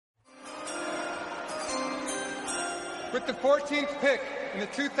With the 14th pick in the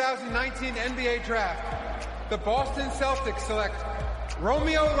 2019 NBA Draft, the Boston Celtics select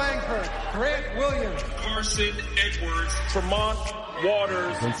Romeo Langford, Grant Williams, Carson Edwards, Tremont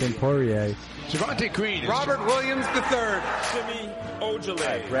Waters, Vincent Poirier, Javonte Green, Robert Williams III, Semi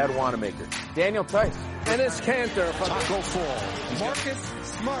Ojeleye, Brad Wanamaker, Daniel Tice, Ennis Cantor, Taco Fall, Marcus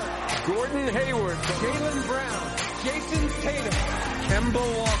Smart, Gordon Hayward, Jaylen Brown, Jason Tatum,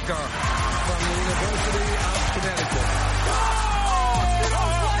 Kemba Walker from the University of Connecticut.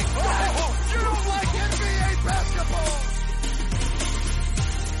 You don't like NBA basketball!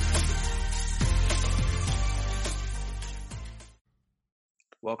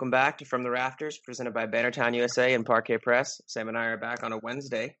 Welcome back to From the Rafters, presented by Bannertown USA and Parquet Press. Sam and I are back on a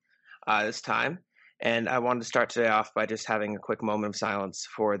Wednesday this time, and I wanted to start today off by just having a quick moment of silence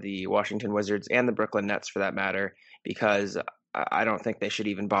for the Washington Wizards and the Brooklyn Nets, for that matter, because I don't think they should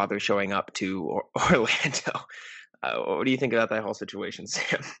even bother showing up to Orlando. What do you think about that whole situation,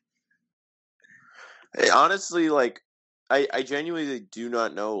 Sam? Hey, honestly, I genuinely do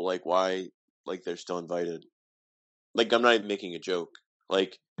not know, why, they're still invited. I'm not even making a joke.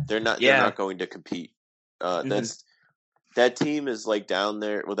 They're not going to compete. That team is, down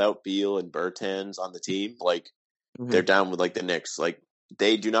there without Beal and Bertans on the team. They're down with, the Knicks.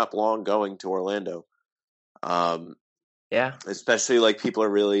 They do not belong going to Orlando. Yeah. Especially, people are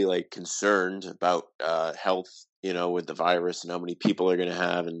really, concerned about health, with the virus and how many people are going to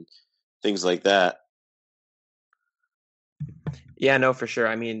have and things like that. Yeah, no, for sure.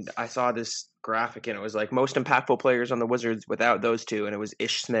 I mean, I saw this graphic and it was most impactful players on the Wizards without those two, and it was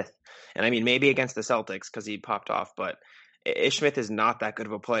Ish Smith. And I mean, maybe against the Celtics because he popped off, but Ish Smith is not that good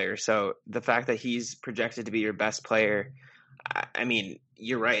of a player. So the fact that he's projected to be your best player, I mean,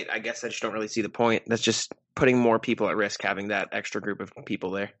 you're right. I guess I just don't really see the point. That's just putting more people at risk having that extra group of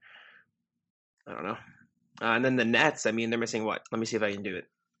people there. I don't know. And then the Nets, I mean, they're missing what? Let me see if I can do it.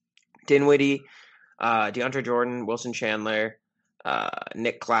 Dinwiddie, DeAndre Jordan, Wilson Chandler,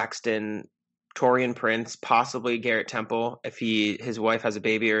 Nick Claxton, Taurean Prince, possibly Garrett Temple if his wife has a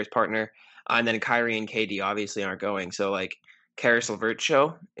baby or his partner, and then Kyrie and KD obviously aren't going. So Karis LeVert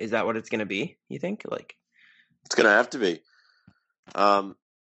show, is that what it's going to be? You think? It's going to have to be. I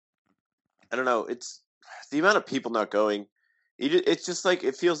don't know. It's the amount of people not going. It's just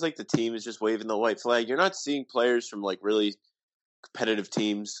it feels like the team is just waving the white flag. You're not seeing players from really competitive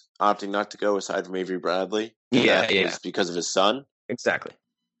teams opting not to go aside from Avery Bradley. Yeah. It's because of his son. Exactly.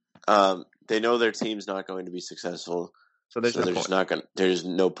 They know their team's not going to be successful, so there's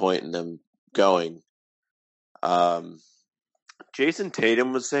no point in them going. Jason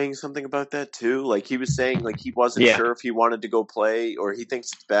Tatum was saying something about that too. He was saying he wasn't sure if he wanted to go play, or he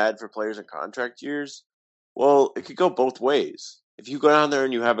thinks it's bad for players in contract years. Well, it could go both ways. If you go down there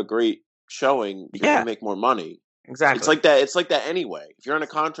and you have a great showing, you're going to make more money. Exactly. It's like that. It's like that anyway. If you're on a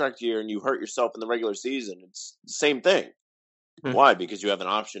contract year and you hurt yourself in the regular season, it's the same thing. Why? Because you have an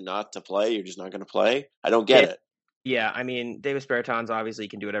option not to play. You're just not going to play. I don't get it. Yeah, I mean, Davis Bertans obviously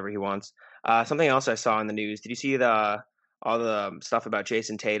can do whatever he wants. Something else I saw in the news. Did you see all the stuff about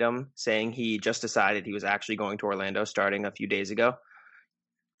Jason Tatum saying he just decided he was actually going to Orlando starting a few days ago?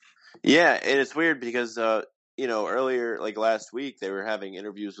 Yeah, and it's weird because earlier last week they were having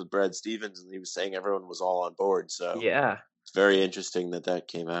interviews with Brad Stevens and he was saying everyone was all on board. So yeah, it's very interesting that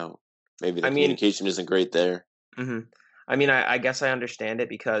came out. Maybe the communication isn't great there. Mm-hmm. I mean, I guess I understand it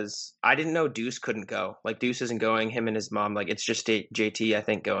because I didn't know Deuce couldn't go. Deuce isn't going. Him and his mom, it's just JT, I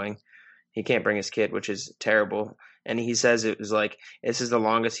think, going. He can't bring his kid, which is terrible. And he says it was this is the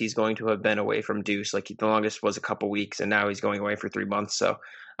longest he's going to have been away from Deuce. The longest was a couple weeks, and now he's going away for 3 months. So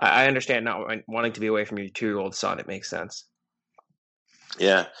I understand not wanting to be away from your 2-year-old son. It makes sense.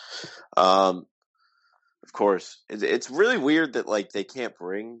 Yeah. Of course. It's really weird that, they can't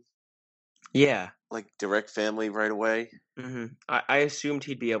bring direct family right away. Mm-hmm. I assumed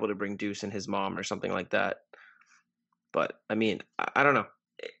he'd be able to bring Deuce and his mom or something like that. But, I mean, I don't know.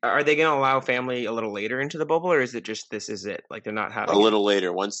 Are they going to allow family a little later into the bubble, or is it just this is it? They're not having a little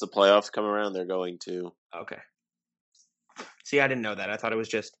later. Once the playoffs come around, they're going to. Okay. See, I didn't know that. I thought it was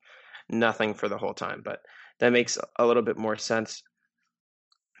just nothing for the whole time, but that makes a little bit more sense.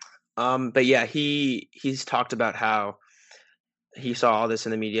 But yeah, he's talked about how he saw all this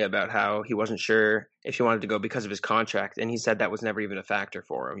in the media about how he wasn't sure if he wanted to go because of his contract, and he said that was never even a factor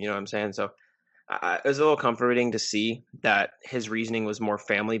for him. You know what I'm saying? So it was a little comforting to see that his reasoning was more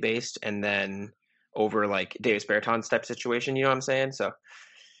family based, and then over Davis Bertans type situation. You know what I'm saying? So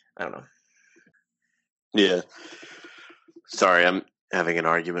I don't know. Yeah. Sorry, I'm having an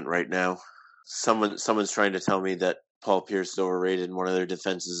argument right now. Someone's trying to tell me that Paul Pierce is overrated, and one of their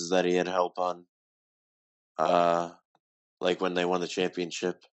defenses is that he had help on like when they won the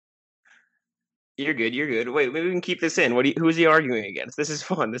championship. You're good. You're good. Wait, maybe we can keep this in. Who is he arguing against? This is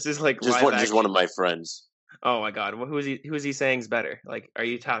fun. This is like just one of my friends. Oh my god. Well, who is he saying is better? Like, are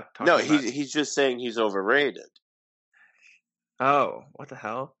you talking? No, about... he's just saying he's overrated. Oh, what the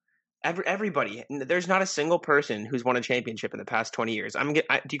hell? Everybody. There's not a single person who's won a championship in the past 20 years. Do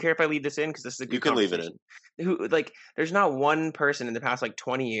you care if I leave this in? Because this is a good. You can leave it in. There's not one person in the past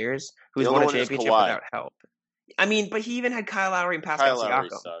 20 years who's won a championship without help. I mean, but he even had Kyle Lowry and Pascal Siakam. Kyle Lowry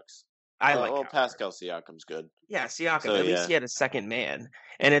sucks. Well, Pascal Siakam's good. Yeah, Siakam. So, at least he had a second man,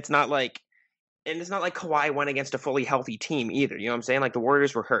 and it's not like Kawhi went against a fully healthy team either. You know what I'm saying? Like the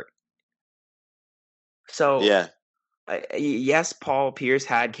Warriors were hurt. So yeah. Yes, Paul Pierce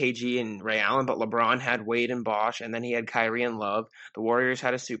had KG and Ray Allen, but LeBron had Wade and Bosh, and then he had Kyrie and Love. The Warriors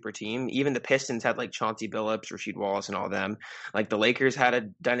had a super team. Even the Pistons had like Chauncey Billups, Rasheed Wallace, and all them. Like the Lakers had a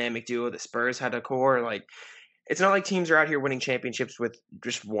dynamic duo. The Spurs had a core. Like it's not like teams are out here winning championships with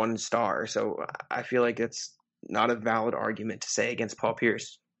just one star. So I feel like it's not a valid argument to say against Paul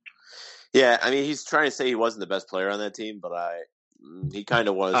Pierce. Yeah, I mean he's trying to say he wasn't the best player on that team, but he kind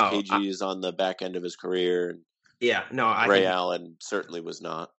of was. KG is on the back end of his career. And yeah, no, Ray Allen certainly was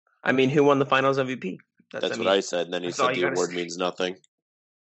not. I mean, who won the Finals MVP? That's what I said, and then he said the award means nothing.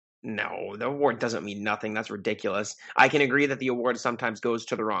 No, the award doesn't mean nothing. That's ridiculous. I can agree that the award sometimes goes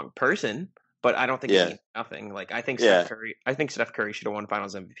to the wrong person, but I don't think it means nothing. Like I think Steph Curry should have won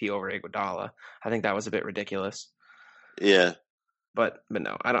Finals MVP over Iguodala. I think that was a bit ridiculous. Yeah. But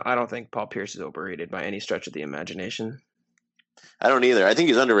no, I don't think Paul Pierce is overrated by any stretch of the imagination. I don't either. I think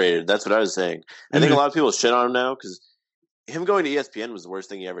he's underrated. That's what I was saying. I think a lot of people shit on him now because him going to ESPN was the worst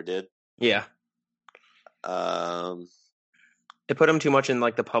thing he ever did. Yeah. It put him too much in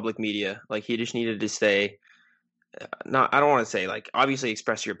like the public media. Like he just needed to stay. I don't want to say like obviously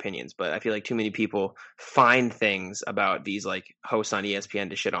express your opinions, but I feel like too many people find things about these like hosts on ESPN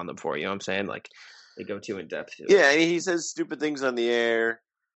to shit on them for. You know what I'm saying? Like they go too in depth. Yeah, and he says stupid things on the air,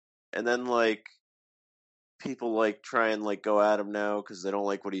 and then like. People like try and like go at him now because they don't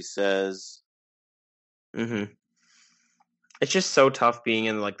like what he says. Mm-hmm. It's just so tough being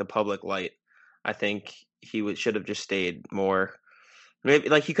in like the public light. I think he should have just stayed more. Maybe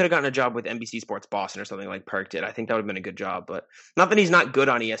like he could have gotten a job with NBC Sports Boston or something like Perk did. I think that would have been a good job. But not that he's not good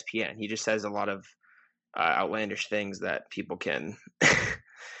on ESPN. He just says a lot of outlandish things that people can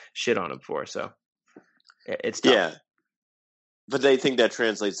shit on him for. So it's tough. Yeah, but they think that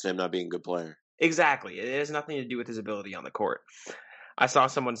translates to him not being a good player. Exactly. It has nothing to do with his ability on the court. I saw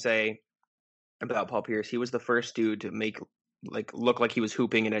someone say about Paul Pierce, he was the first dude to make look like he was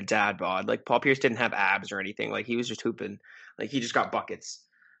hooping in a dad bod. Like Paul Pierce didn't have abs or anything. Like he was just hooping. Like he just got buckets.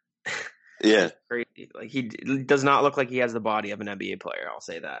 Yeah. Crazy. Like he does not look like he has the body of an NBA player. I'll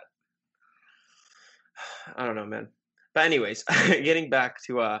say that. I don't know, man. But anyways, getting back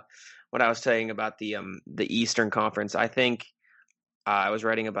to what I was saying about the Eastern Conference, I think I was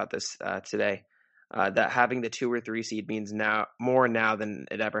writing about this today. That having the 2 or 3 seed means more now than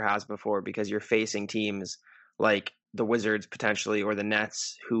it ever has before because you're facing teams like the Wizards potentially or the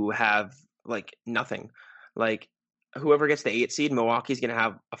Nets who have like nothing. Like whoever gets the 8 seed, Milwaukee's going to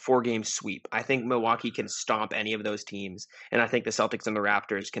have a 4-game sweep. I think Milwaukee can stomp any of those teams, and I think the Celtics and the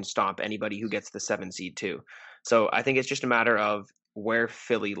Raptors can stomp anybody who gets the 7 seed too. So I think it's just a matter of where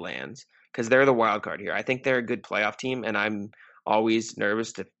Philly lands because they're the wild card here. I think they're a good playoff team, and I'm always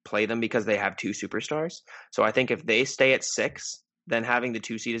nervous to play them because they have 2 superstars. So I think if they stay at 6, then having the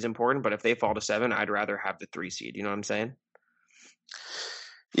 2 seed is important. But if they fall to 7, I'd rather have the 3 seed. You know what I'm saying?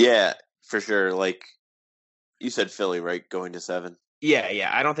 Yeah, for sure. Like you said, Philly, right? Going to 7.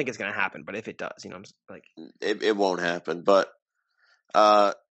 Yeah. I don't think it's going to happen, but if it does, you know, like it won't happen. But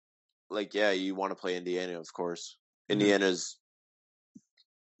like you want to play Indiana, of course. Indiana's.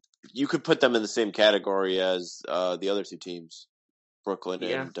 You could put them in the same category as the other 2 teams. Brooklyn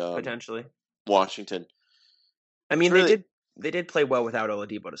and potentially Washington. I mean, they did play well without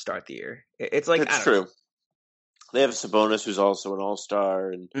Oladipo to start the year. It's like it's true. They have Sabonis, who's also an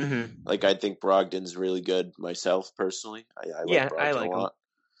all-star, and like I think Brogdon's really good. Myself personally, I like Brogdon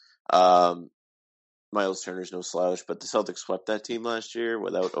a lot. Miles Turner's no slouch, but the Celtics swept that team last year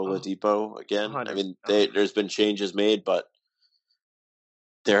without Oladipo again. 100%. I mean, there's been changes made, but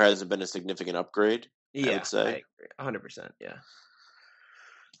there hasn't been a significant upgrade. Yeah, I would say. I agree. 100%. Yeah.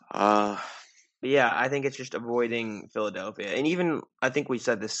 Yeah, I think it's just avoiding Philadelphia. And even, I think we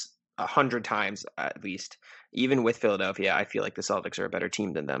said this 100 times at least, even with Philadelphia, I feel like the Celtics are a better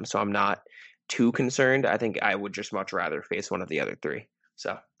team than them. So I'm not too concerned. I think I would just much rather face one of the other 3.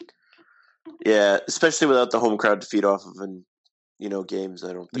 So. Yeah, especially without the home crowd to feed off of in, games.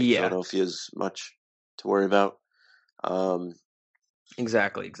 I don't think Philadelphia is much to worry about.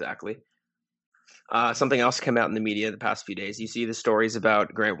 Exactly. Something else came out in the media the past few days. You see the stories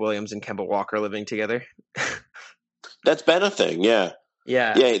about Grant Williams and Kemba Walker living together? That's been a thing, yeah.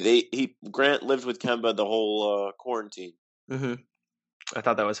 Yeah. Yeah, Grant lived with Kemba the whole quarantine. Mm-hmm. I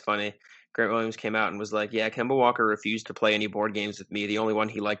thought that was funny. Grant Williams came out and was like, yeah, Kemba Walker refused to play any board games with me. The only one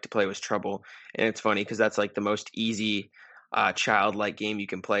he liked to play was Trouble. And it's funny because that's like the most easy childlike game you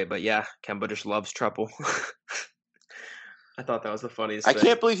can play. But yeah, Kemba just loves Trouble. I thought that was the funniest thing. I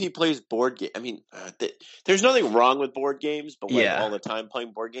can't believe he plays board games. I mean, there's nothing wrong with board games, but like all the time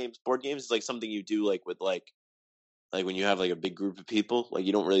playing board games is like something you do like with like when you have like a big group of people. Like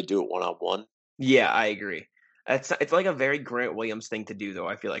you don't really do it one-on-one. Yeah, I agree. It's like a very Grant Williams thing to do, though.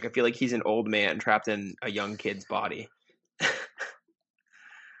 I feel like he's an old man trapped in a young kid's body.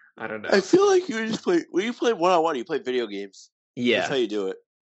 I don't know. I feel like you just play when you play one-on-one. You play video games. Yeah, that's how you do it.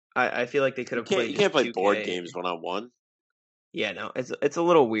 I feel like they could have played. You can't play 2K. Board games one-on-one. Yeah, no, it's a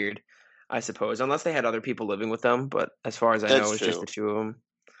little weird, I suppose, unless they had other people living with them. But as far as I know, it's just the two of them.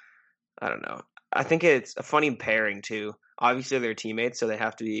 I don't know. I think it's a funny pairing too. Obviously, they're teammates, so they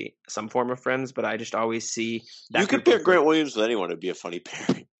have to be some form of friends. But I just always see that you could pair Grant Williams with anyone; it'd be a funny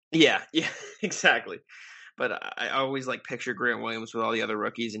pairing. Yeah, exactly. But I always like picture Grant Williams with all the other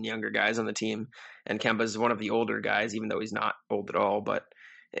rookies and younger guys on the team, and Kemba's one of the older guys, even though he's not old at all. But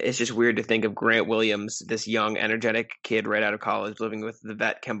it's just weird to think of Grant Williams, this young, energetic kid right out of college, living with the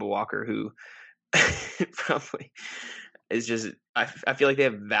vet Kemba Walker, who probably is just. I feel like they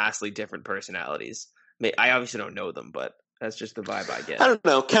have vastly different personalities. I obviously don't know them, but that's just the vibe I get. I don't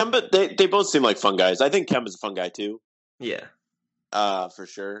know. Kemba, they both seem like fun guys. I think Kemba's a fun guy too. Yeah. For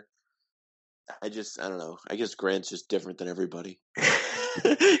sure. I don't know. I guess Grant's just different than everybody.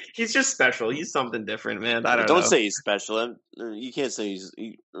 He's just special. He's something different, man. I don't know. Don't say he's special. You can't say he's.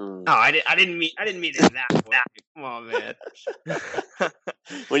 No, I didn't mean it that way. Come on, man.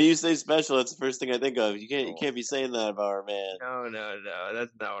 When you say special, that's the first thing I think of. You can't be saying that about our man. No.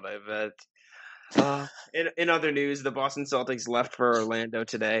 That's not what I meant. In other news, the Boston Celtics left for Orlando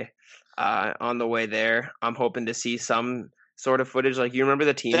today. On the way there, I'm hoping to see some sort of footage. Like, you remember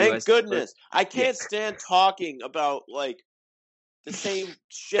the team? Thank goodness. I can't stand talking about like the same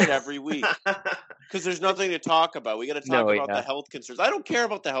shit every week because there's nothing to talk about. We got to talk about the health concerns. I don't care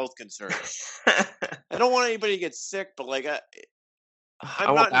about the health concerns. I don't want anybody to get sick, but like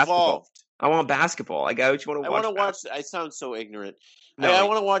I'm not involved. I want basketball. Like, I just want to watch. I want to watch. I sound so ignorant. No, I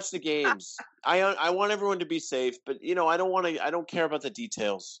want to watch the games. I want everyone to be safe, but I don't care about the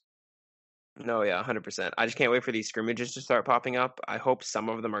details. No, yeah, 100%. I just can't wait for these scrimmages to start popping up. I hope some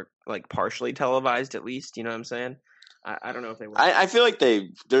of them are like partially televised at least. You know what I'm saying? I don't know if they will. I feel like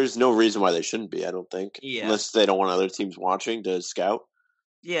there's no reason why they shouldn't be. I don't think, unless they don't want other teams watching to scout.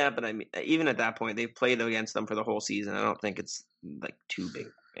 Yeah, but I mean, even at that point, they've played against them for the whole season. I don't think it's like too big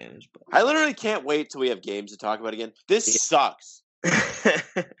advantage. But I literally can't wait till we have games to talk about again. This sucks.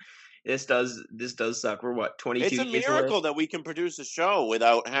 This does suck. We're what, 22 It's a miracle that we can produce a show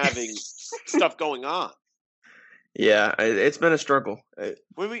without having stuff going on. Yeah, it's been a struggle.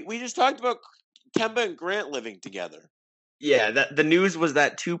 We just talked about Kemba and Grant living together. Yeah, the news was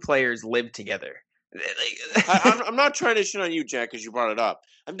that two players lived together. I'm not trying to shit on you, Jack, because you brought it up.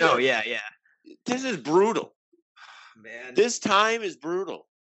 Yeah. This is brutal. Man. This time is brutal.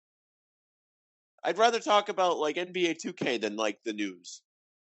 I'd rather talk about like NBA 2K than like the news.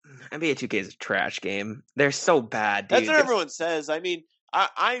 NBA 2K is a trash game. They're so bad, dude. That's what everyone says. I mean,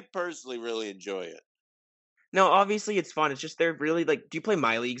 I personally really enjoy it. No, obviously it's fun. It's just they're really like. Do you play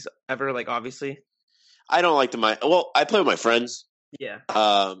My Leagues ever? Like, obviously. I don't like I play with my friends. Yeah.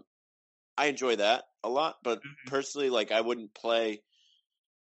 I enjoy that a lot, but personally, like, I wouldn't play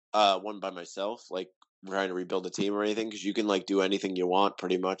one by myself, like trying to rebuild a team or anything, because you can like do anything you want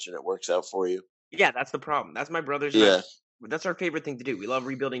pretty much, and it works out for you. Yeah, that's the problem. That's my brother's. Yeah. That's our favorite thing to do. We love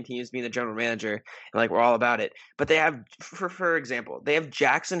rebuilding teams, being the general manager, and like we're all about it. But they have, for example, they have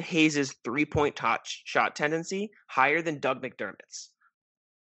Jackson Hayes' 3-point shot tendency higher than Doug McDermott's.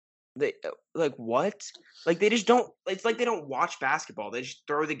 They like what? Like they just don't. It's like they don't watch basketball. They just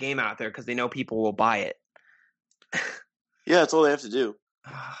throw the game out there because they know people will buy it. Yeah, that's all they have to do.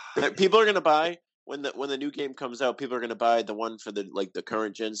 People are gonna buy when the new game comes out. People are gonna buy the one for the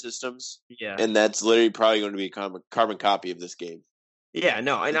current gen systems. Yeah, and that's literally probably going to be a carbon copy of this game. Yeah,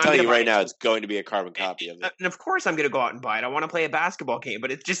 no, and I'm telling you right now, it's going to be a carbon copy of it. And of course, I'm going to go out and buy it. I want to play a basketball game,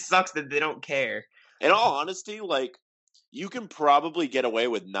 but it just sucks that they don't care. In all honesty, like, you can probably get away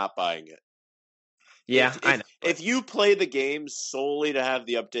with not buying it. Yeah, I know. If you play the game solely to have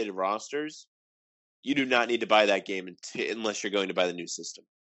the updated rosters, you do not need to buy that game unless you're going to buy the new system.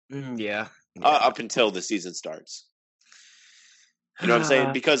 Yeah. Up until the season starts. You know what I'm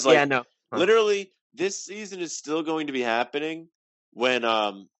saying? Because like, no. Literally, this season is still going to be happening when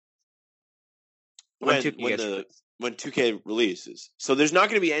 2K releases. So there's not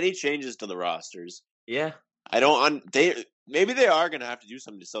going to be any changes to the rosters. Yeah. Maybe they are going to have to do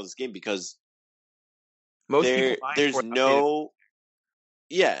something to sell this game because there's no.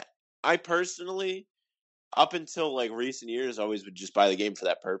 Yeah, I personally, up until like recent years, always would just buy the game for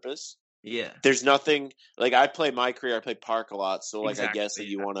that purpose. Yeah, there's nothing like I play my career. I play Park a lot, so like exactly, I guess that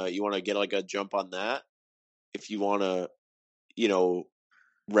you wanna get like a jump on that if you wanna,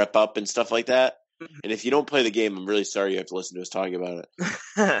 rep up and stuff like that. And if you don't play the game, I'm really sorry you have to listen to us talking about it.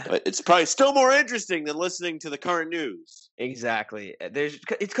 But it's probably still more interesting than listening to the current news. Exactly. It's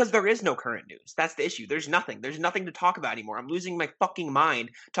because there is no current news. That's the issue. There's nothing. There's nothing to talk about anymore. I'm losing my fucking mind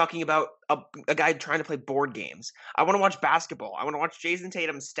talking about a guy trying to play board games. I want to watch basketball. I want to watch Jason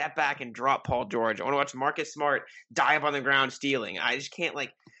Tatum step back and drop Paul George. I want to watch Marcus Smart dive on the ground stealing. I just can't,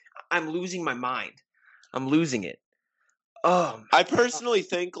 I'm losing my mind. I'm losing it. I personally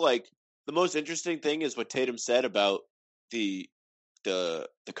think, the most interesting thing is what Tatum said about the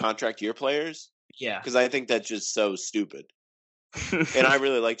contract year players. Yeah. Because I think that's just so stupid. And I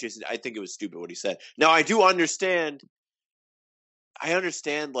really like Jason. I think it was stupid what he said. Now, I do understand. I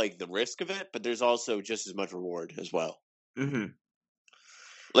understand, the risk of it, but there's also just as much reward as well. Mm-hmm.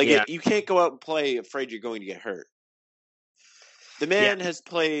 You can't go out and play afraid you're going to get hurt. The man has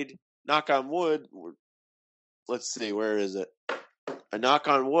played, knock on wood. Let's see, where is it? A knock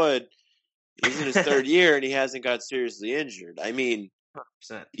on wood. He's in his third year, and he hasn't got seriously injured. I mean,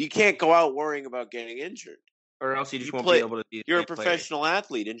 100%. You can't go out worrying about getting injured. Or else you just won't be able to be You're a professional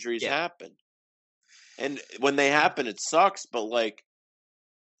athlete. Injuries happen. And when they happen, it sucks, but, I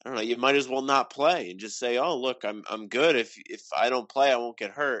don't know, you might as well not play and just say, oh, look, I'm good. If I don't play, I won't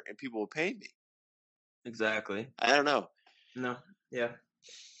get hurt, and people will pay me. Exactly. I don't know. No. Yeah.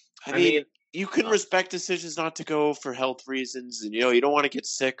 I mean you can respect decisions not to go for health reasons, and you don't want to get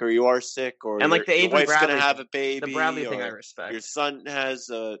sick, or you are sick, or and your wife's going to have a baby. The Bradley thing I respect. Your son has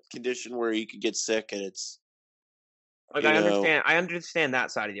a condition where he could get sick, and it's I understand that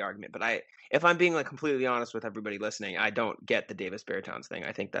side of the argument, but if I'm being completely honest with everybody listening, I don't get the Davis Bertans thing.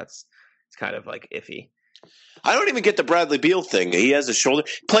 I think it's kind of iffy. I don't even get the Bradley Beal thing. He has a shoulder.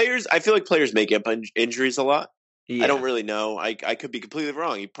 I feel like players make up injuries a lot. Yeah. I don't really know. I could be completely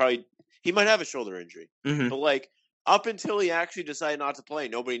wrong. He might have a shoulder injury. Mm-hmm. But up until he actually decided not to play,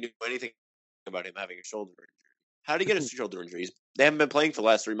 nobody knew anything about him having a shoulder injury. How did he get a shoulder injury? They haven't been playing for the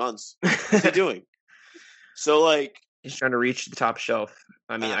last 3 months. What's he doing? So he's trying to reach the top shelf.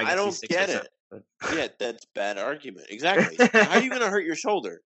 I mean, I don't get it. Yeah, that's a bad argument. Exactly. How are you going to hurt your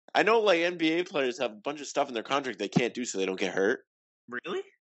shoulder? I know NBA players have a bunch of stuff in their contract they can't do so they don't get hurt. Really?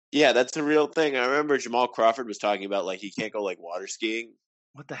 Yeah, that's a real thing. I remember Jamal Crawford was talking about he can't go water skiing.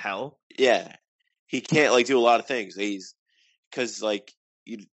 What the hell? Yeah, he can't do a lot of things. Because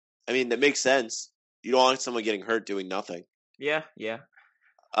that makes sense. You don't want someone getting hurt doing nothing. Yeah.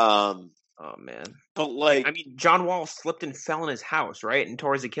 Oh man. But John Wall slipped and fell in his house, right, and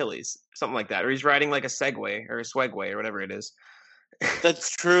tore his Achilles, something like that, or he's riding a Segway or a Swagway or whatever it is. That's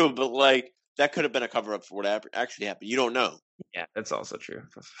true, but that could have been a cover up for what actually happened. You don't know. Yeah, that's also true.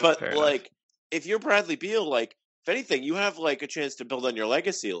 But if you're Bradley Beal, if anything, you have a chance to build on your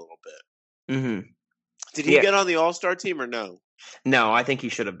legacy a little bit. Mm-hmm. Did he get on the All-Star team or no? No, I think he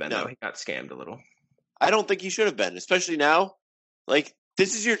should have been. No. Though. He got scammed a little. I don't think he should have been, especially now.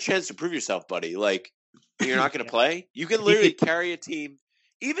 This is your chance to prove yourself, buddy. You're not going to play. You can literally carry a team.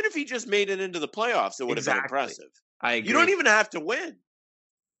 Even if he just made it into the playoffs, it would have been impressive. I agree. You don't even have to win.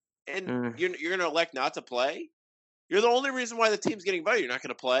 And you're going to elect not to play? You're the only reason why the team's getting better. You're not going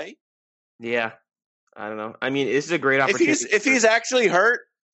to play? Yeah. I don't know. I mean, this is a great opportunity. If he's actually hurt,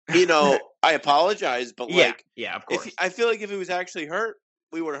 I apologize, but yeah, of course. I feel like if he was actually hurt,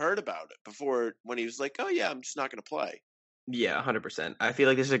 we would have heard about it before when he was like, oh yeah, I'm just not going to play. Yeah, 100%. I feel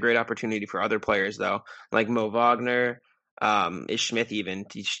like this is a great opportunity for other players though, like Mo Wagner, Ish Smith even,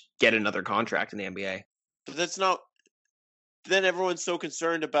 to get another contract in the NBA. But that's not. Then everyone's so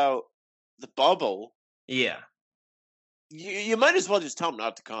concerned about the bubble. Yeah. You might as well just tell them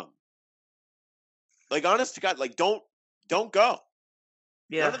not to come. Honest to God, don't go.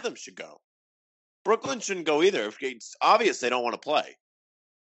 Yeah. None of them should go. Brooklyn shouldn't go either. It's obvious they don't want to play.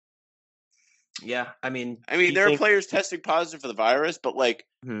 Yeah, I mean, there are players testing positive for the virus, but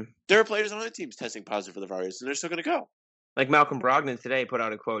there are players on other teams testing positive for the virus, and they're still going to go. Malcolm Brogdon today put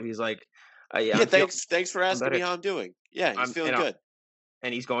out a quote. He's like, thanks for asking me how I'm doing. Yeah, he's feeling good,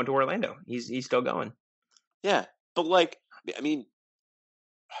 and he's going to Orlando. He's still going. Yeah, but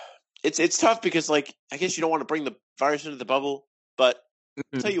it's tough because I guess you don't want to bring the virus into the bubble. But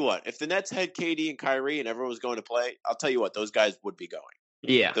I'll tell you what, if the Nets had KD and Kyrie and everyone was going to play, I'll tell you what, those guys would be going.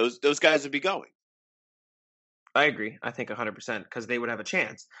 Yeah. Those guys would be going. I agree. I think 100% because they would have a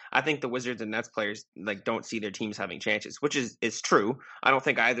chance. I think the Wizards and Nets players don't see their teams having chances, which is true. I don't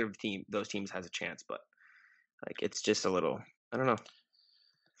think either of those teams has a chance, but it's just a little, I don't know.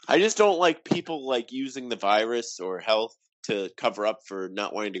 I just don't like people using the virus or health to cover up for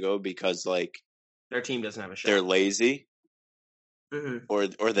not wanting to go because their team doesn't have a shot. They're lazy, or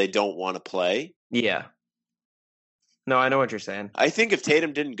they don't want to play. Yeah. No, I know what you're saying. I think if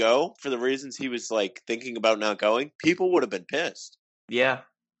Tatum didn't go for the reasons he was thinking about not going, people would have been pissed. Yeah.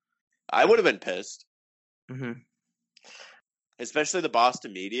 I would have been pissed. Mm-hmm. Especially the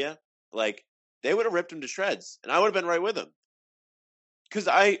Boston media. They would have ripped him to shreds, and I would have been right with him. Because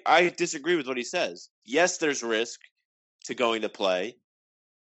I disagree with what he says. Yes, there's risk to going to play,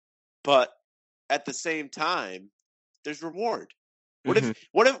 but at the same time, there's reward. What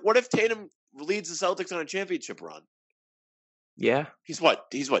if Tatum leads the Celtics on a championship run? Yeah. He's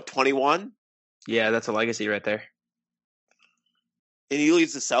what, 21? Yeah, that's a legacy right there. And he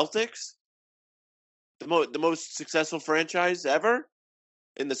leads the Celtics? The most successful franchise ever?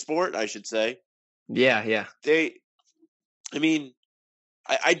 In the sport, I should say. Yeah, yeah.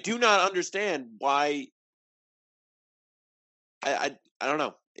 I do not understand why. I don't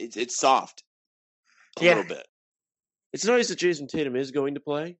know. It's soft. A little bit. It's nice that Jason Tatum is going to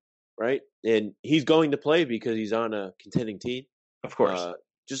play, right? And he's going to play because he's on a contending team. Of course.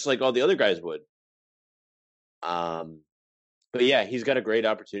 Just like all the other guys would. But yeah, he's got a great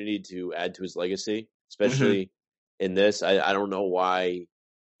opportunity to add to his legacy, especially in this. I don't know why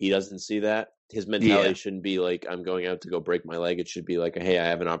he doesn't see that. His mentality shouldn't be I'm going out to go break my leg. It should be hey, I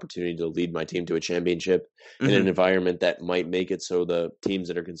have an opportunity to lead my team to a championship in an environment that might make it so the teams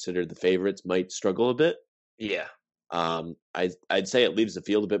that are considered the favorites might struggle a bit. Yeah. I'd say it leaves the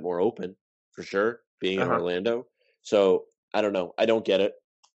field a bit more open, for sure, being in Orlando. So, I don't know. I don't get it.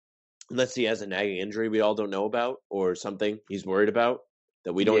 Unless he has a nagging injury we all don't know about or something he's worried about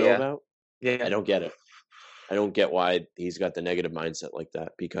that we don't know about. Yeah. I don't get it. I don't get why he's got the negative mindset like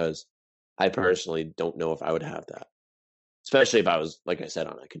that because I personally don't know if I would have that, especially if I was, like I said,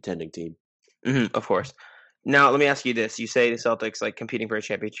 on a contending team. Of course. Now, let me ask you this. You say the Celtics competing for a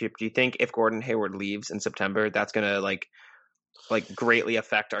championship. Do you think if Gordon Hayward leaves in September, that's going to greatly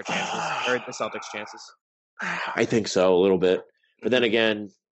affect our chances or the Celtics' chances? I think so, a little bit. But then again,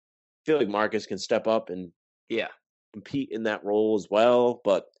 I feel like Marcus can step up and compete in that role as well.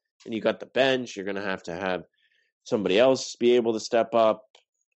 But then you got the bench. You're going to have somebody else be able to step up.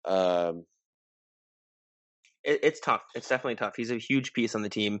 It's tough. It's definitely tough. He's a huge piece on the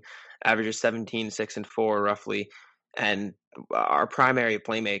team, averages 17, 6, and 4 roughly, and our primary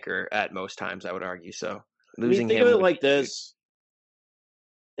playmaker at most times, I would argue. So losing think him of it like this: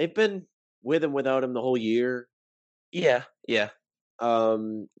 they've been with him without him the whole year. Yeah. It's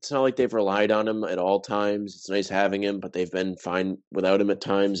not like they've relied on him at all times. It's nice having him, but they've been fine without him at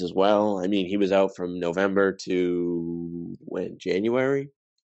times as well. I mean, he was out from November to January?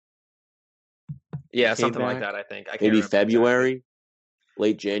 Yeah, something like that, I think. Maybe February,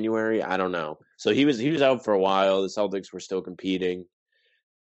 late January. I don't know. So he was out for a while. The Celtics were still competing.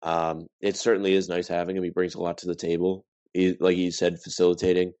 It certainly is nice having him. He brings a lot to the table. Like you said,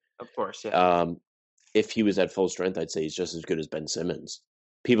 facilitating. Of course, yeah. If he was at full strength, I'd say he's just as good as Ben Simmons.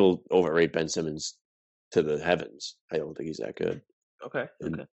 People overrate Ben Simmons to the heavens. I don't think he's that good. Okay.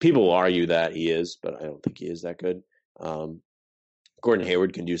 People will argue that he is, but I don't think he is that good. Gordon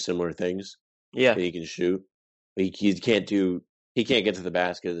Hayward can do similar things. Yeah, he can shoot. He can't get to the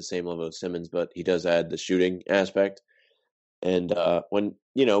basket at the same level as Simmons, but he does add the shooting aspect. And when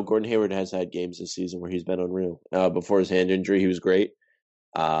Gordon Hayward has had games this season where he's been unreal. Before his hand injury, he was great.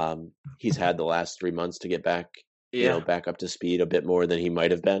 He's had the last 3 months to get back, back up to speed a bit more than he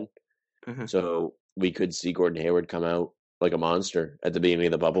might have been. So we could see Gordon Hayward come out like a monster at the beginning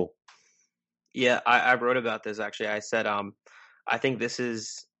of the bubble. Yeah, I wrote about this actually. I said, I think this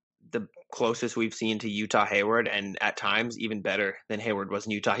is the closest we've seen to Utah Hayward, and at times even better than Hayward was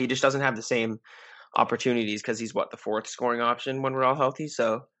in Utah. He just doesn't have the same opportunities because he's the fourth scoring option when we're all healthy.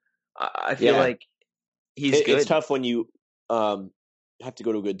 So I feel like he's good. It's tough when you have to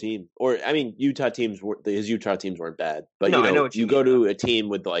go to a good team. Or I mean, his Utah teams weren't bad, but I know what you go to a team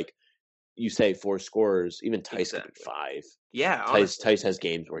with you say 4 scorers. Even Tice could be 5. Yeah, Tice has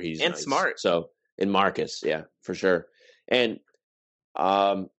games where he's nice. Smart. So in Marcus, yeah, for sure. And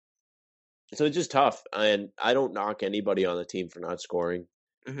so it's just tough, and I don't knock anybody on the team for not scoring.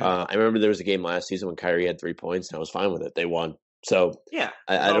 I remember there was a game last season when Kyrie had 3 points, and I was fine with it. They won. So yeah,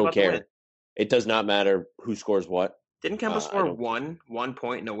 I don't care. It does not matter who scores what. Didn't Kemba score 1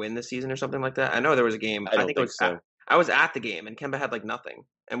 point in a win this season or something like that? I know there was a game. I don't think so. I was at the game, and Kemba had like nothing,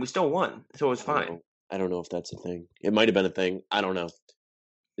 and we still won, so it was fine. I don't know if that's a thing. It might have been a thing. I don't know.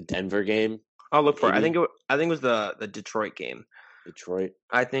 The Denver game. I'll look for it. I think it was the Detroit game. Detroit.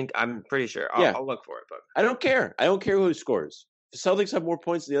 I'm pretty sure. I'll look for it, but I don't care. I don't care who scores. If the Celtics have more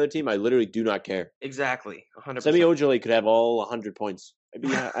points than the other team, I literally do not care. Exactly, 100%. Semi Ojeleye could have all 100 points. I'd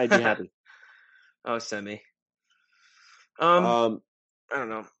be happy. Oh, Semi. I don't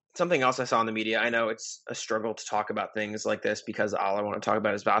know. Something else I saw in the media. I know it's a struggle to talk about things like this because all I want to talk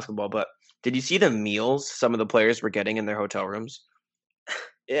about is basketball. But did you see the meals some of the players were getting in their hotel rooms?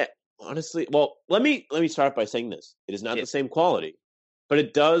 Yeah, honestly. Well, let me start by saying this: it is not the same quality, but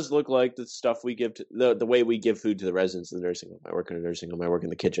it does look like the stuff we give to the way we give food to the residents of the nursing home. I work in a nursing home. I work in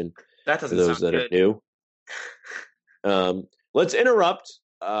the kitchen. That doesn't for those sound that good. are new. Let's interrupt,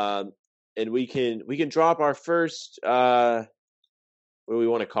 and we can drop our first. What do we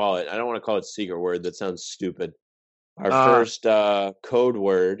want to call it? I don't want to call it secret word. That sounds stupid. Our first code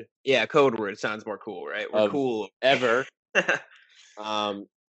word. Yeah, code word sounds more cool, right? We're cool ever.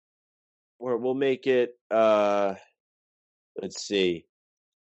 Where we'll make it. Let's see.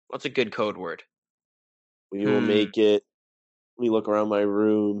 What's a good code word? We will make it. Let me look around my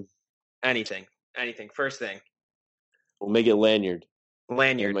room. Anything. First thing. We'll make it lanyard.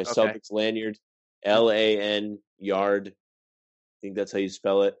 Lanyard. My Celtics lanyard. LAN yard. I think that's how you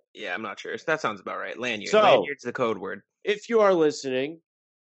spell it. Yeah, I'm not sure. That sounds about right. Lanyard. So, lanyard's the code word. If you are listening,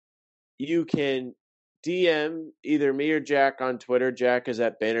 you can DM either me or Jack on Twitter. Jack is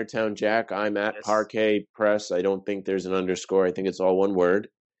at Bannertown Jack. I'm at Parquet Press. I don't think there's an underscore. I think it's all one word.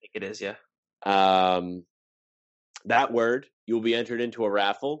 I think it is, yeah. That word, you will be entered into a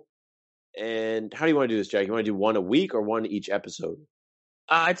raffle. And how do you want to do this, Jack? You want to do one a week or one each episode?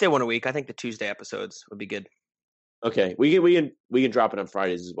 I'd say one a week. I think the Tuesday episodes would be good. Okay, we can drop it on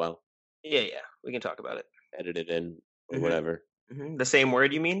Fridays as well. Yeah, we can talk about it. Edit it in or whatever. Mm-hmm. The same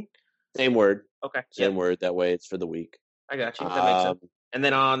word, you mean? Same word. Okay. Same word. That way, it's for the week. I got you. That makes sense. And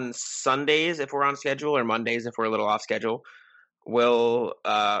then on Sundays, if we're on schedule, or Mondays, if we're a little off schedule, we'll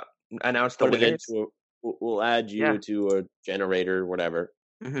announce the winners. We'll add you to a generator, whatever.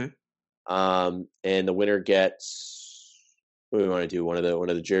 Mm-hmm. And the winner gets. What do we want to do? One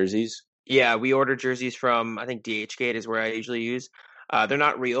of the jerseys. Yeah, we order jerseys from, I think DHgate is where I usually use. They're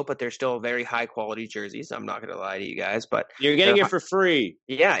not real, but they're still very high quality jerseys. I'm not going to lie to you guys, but you're getting it for free.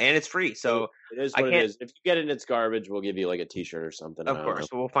 Yeah, and it's free. So it is what it is. If you get it and it's garbage, we'll give you like a T-shirt or something. Of course,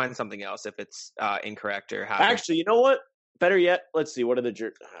 we'll find something else if it's incorrect or happens. Actually, you know what? Better yet, let's see. What are the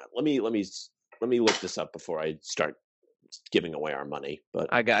jerseys? Let me look this up before I start giving away our money. But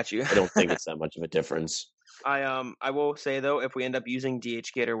I got you. I don't think it's that much of a difference. I will say though, if we end up using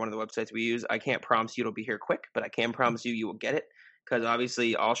DHgate or one of the websites we use, I can't promise you it'll be here quick, but I can promise you will get it, because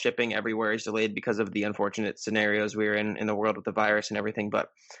obviously all shipping everywhere is delayed because of the unfortunate scenarios we're in the world with the virus and everything. But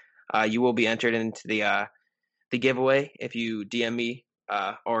you will be entered into the giveaway if you DM me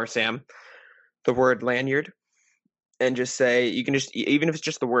or Sam the word lanyard and just say, you can just, even if it's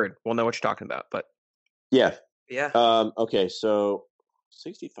just the word, we'll know what you're talking about. But yeah. Okay, so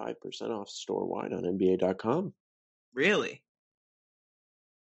 65% off store-wide on NBA.com. Really?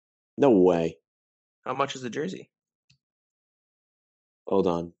 No way. How much is the jersey? Hold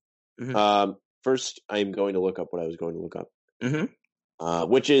on. Mm-hmm. First, I'm going to look up what I was going to look up. Mm-hmm.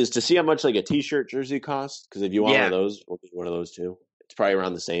 Which is to see how much like a T-shirt jersey costs. Because if you want one of those, we'll get one of those too. It's probably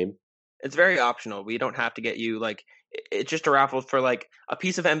around the same. It's very optional. We don't have to get you like. It's just a raffle for like a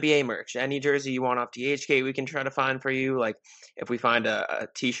piece of NBA merch. Any jersey you want off DHgate, we can try to find for you. Like if we find a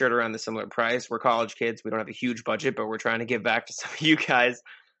T-shirt around the similar price, we're college kids. We don't have a huge budget, but we're trying to give back to some of you guys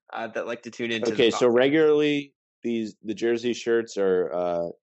that like to tune into. Okay, so regularly the jersey shirts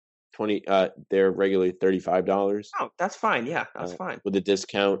are they're regularly $35. Oh, that's fine. Yeah, that's fine. With a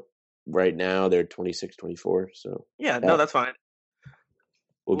discount right now, they're $26, $24. So yeah, no, that's fine.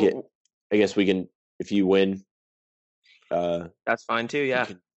 We'll get. I guess we can if you win. That's fine too. Yeah,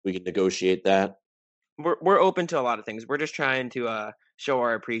 we can negotiate that. We're open to a lot of things. We're just trying to show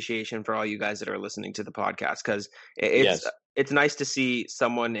our appreciation for all you guys that are listening to the podcast, because it's nice to see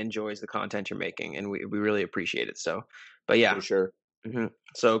someone enjoys the content you're making, and we really appreciate it. So, but yeah, for sure. Mm-hmm.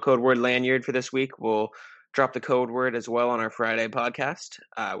 So code word lanyard for this week. We'll drop the code word as well on our Friday podcast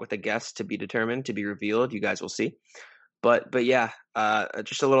with a guest to be determined, to be revealed. You guys will see. But yeah,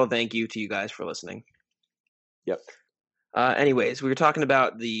 just a little thank you to you guys for listening. Yep. Anyways, we were talking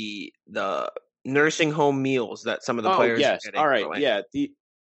about the nursing home meals that some of the players. Yes. All right. Yeah.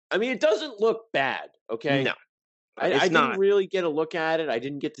 I mean, it doesn't look bad. Okay. No, I didn't really get a look at it. I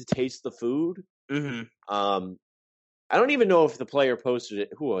didn't get to taste the food. Mm-hmm. I don't even know if the player posted it.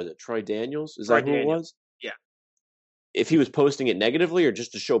 Who was it? Troy Daniels? Is that who it was? Yeah. If he was posting it negatively or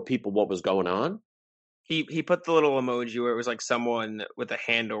just to show people what was going on? He put the little emoji where it was like someone with a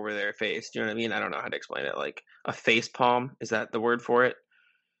hand over their face. Do you know what I mean? I don't know how to explain it. Like a face palm. Is that the word for it?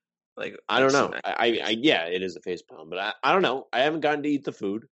 Like I don't know. Yeah, it is a face palm, but I don't know. I haven't gotten to eat the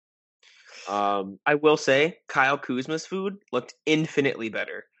food. I will say Kyle Kuzma's food looked infinitely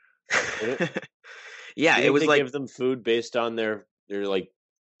better. Yeah, it was like give them food based on their like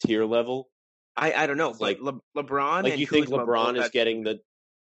tier level. I don't know. Like LeBron, like and you Kuzma think LeBron is getting the.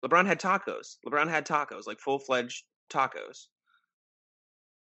 LeBron had tacos. LeBron had tacos, like full-fledged tacos.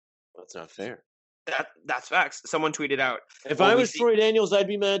 That's not fair. That's facts. Someone tweeted out. If I was Troy Daniels, I'd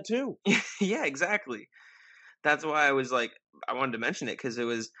be mad too. Yeah, exactly. That's why I was like, I wanted to mention it because it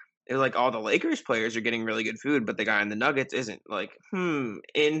was like all the Lakers players are getting really good food, but the guy in the Nuggets isn't. Like,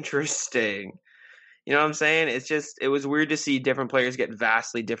 interesting. You know what I'm saying? It was weird to see different players get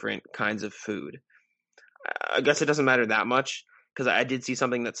vastly different kinds of food. I guess it doesn't matter that much because I did see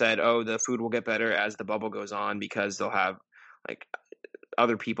something that said, oh, the food will get better as the bubble goes on because they'll have like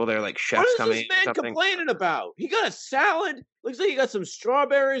other people there, like chefs coming. What is this man complaining about? He got a salad. Looks like he got some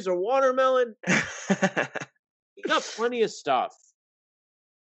strawberries or watermelon. He got plenty of stuff.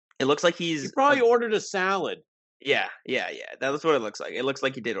 It looks like he probably ordered a salad. Yeah. That's what it looks like. It looks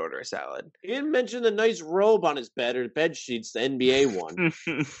like he did order a salad. He didn't mention the nice robe on his bed or bed sheets, the NBA one.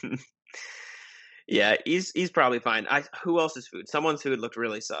 Yeah, he's probably fine. Who else's food? Someone's food looked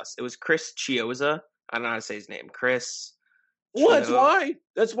really sus. It was Chris Chiozza. I don't know how to say his name. Chris. Well, that's why.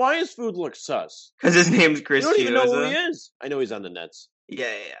 That's why his food looks sus. Because his name's Chris Chiozza. You don't even know who he is. I know he's on the Nets. Yeah.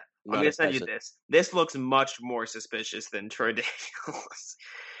 I'm going to send you this. This looks much more suspicious than Troy Daniels.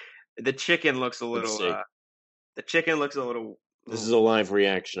 The chicken looks a little. The chicken looks a little. This is a live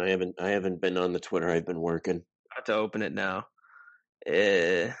reaction. I haven't been on the Twitter. I've been working. About to open it now.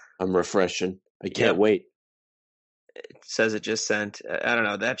 I'm refreshing. I can't wait. It says it just sent. I don't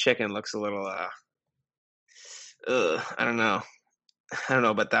know. That chicken looks a little. I don't know. I don't know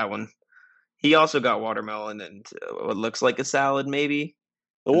about that one. He also got watermelon and what looks like a salad, maybe.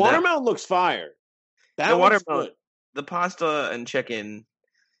 The watermelon looks fire. The watermelon, the pasta and chicken.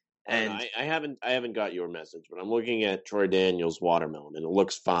 And I haven't got your message, but I'm looking at Troy Daniels' watermelon, and it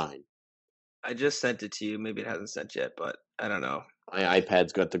looks fine. I just sent it to you. Maybe it hasn't sent yet, but I don't know. My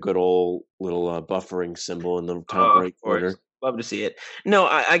iPad's got the good old little buffering symbol in the top right corner. Love to see it. No,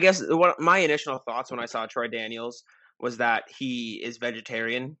 I guess what my initial thoughts when I saw Troy Daniels was that he is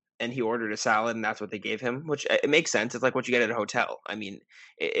vegetarian and he ordered a salad and that's what they gave him, which it makes sense. It's like what you get at a hotel. I mean,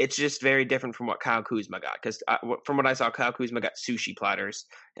 it's just very different from what Kyle Kuzma got because from what I saw, Kyle Kuzma got sushi platters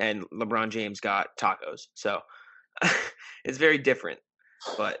and LeBron James got tacos. So it's very different,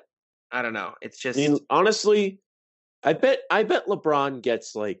 but I don't know. It's just honestly, I bet LeBron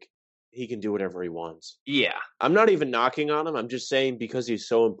gets like he can do whatever he wants. Yeah. I'm not even knocking on him. I'm just saying because he's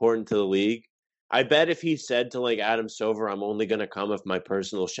so important to the league. I bet if he said to like Adam Silver, I'm only going to come if my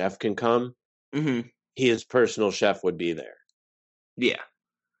personal chef can come, his personal chef would be there. Yeah.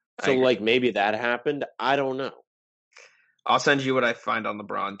 So like maybe that happened. I don't know. I'll send you what I find on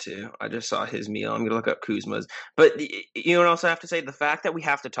LeBron too. I just saw his meal. I'm going to look up Kuzma's. But you know what else I have to say? The fact that we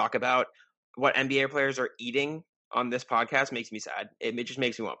have to talk about what NBA players are eating on this podcast makes me sad. It just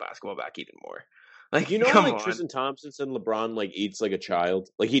makes me want basketball back even more. Like, you know, like Tristan Thompson said, LeBron like eats like a child.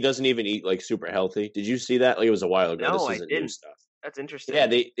 Like he doesn't even eat like super healthy. Did you see that? Like it was a while ago. No, this isn't new stuff. That's interesting. Yeah,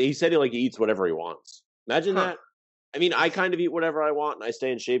 he said he eats whatever he wants. Imagine that. I mean, I kind of eat whatever I want, and I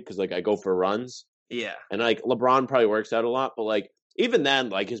stay in shape because like I go for runs. Yeah, and like LeBron probably works out a lot, but like even then,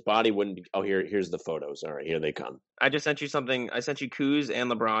 like his body wouldn't be. Oh, here's the photos. All right, here they come. I just sent you something. I sent you Kuz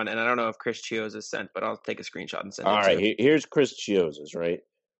and LeBron, and I don't know if Chris Chiozza is sent, but I'll take a screenshot and send it. All right, here's Chris Chiozza's. Right,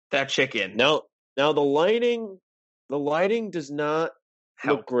 that chicken. Now the lighting does not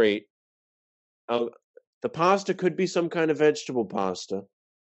look great. The pasta could be some kind of vegetable pasta,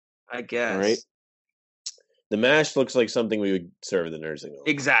 I guess. All right. The mash looks like something we would serve in the nursing home.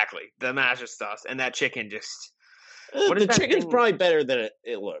 Exactly. The mash is sus, and that chicken just. The chicken's probably better than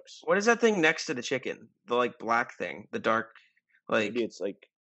it looks. What is that thing next to the chicken? The like black thing, the dark, like. Maybe it's like.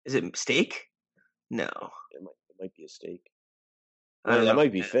 Is it steak? No. It might be a steak. That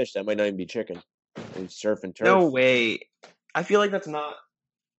might be fish. That might not even be chicken. It's surf and turf. No way. I feel like that's not.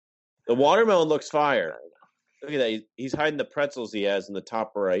 The watermelon looks fire. Look at that. He's hiding the pretzels he has in the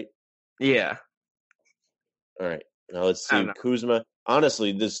top right. Yeah. All right. Now let's see. Kuzma.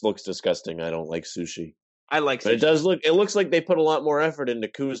 Honestly, this looks disgusting. I don't like sushi. I like sushi. But it does look. It looks like they put a lot more effort into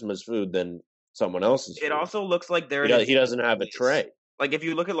Kuzma's food than someone else's food. It also looks like they're. He doesn't have a tray. Like if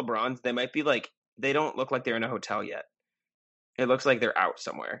you look at LeBron's, they might be like they don't look like they're in a hotel yet. It looks like they're out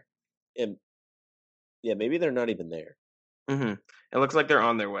somewhere. And yeah, maybe they're not even there. Mm-hmm. It looks like they're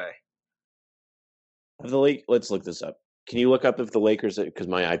on their way. Let's look this up. Can you look up if the Lakers? Because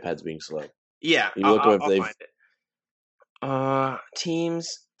my iPad's being slow. Yeah, Can you look up if I'll they've find it.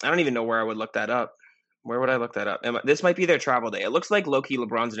 Teams. I don't even know where I would look that up. Where would I look that up? This might be their travel day. It looks like low-key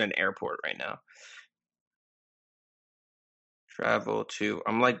LeBron's in an airport right now. Travel to.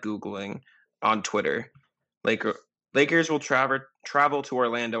 I'm like Googling on Twitter. Lakers will travel to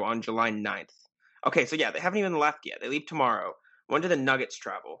Orlando on July 9th. Okay, so yeah, they haven't even left yet. They leave tomorrow. When do the Nuggets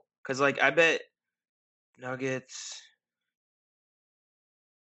travel? Because, like, I bet Nuggets.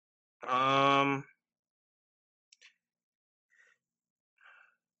 I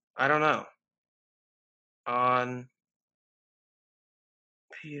don't know. On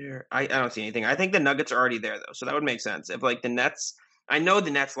Peter, I don't see anything. I think the Nuggets are already there though, so that would make sense. If like the Nets, I know the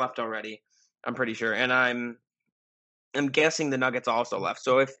Nets left already. I'm pretty sure, and I'm guessing the Nuggets also left.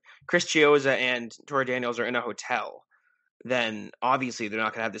 So if Chris Chiozza and Torrey Daniels are in a hotel, then obviously they're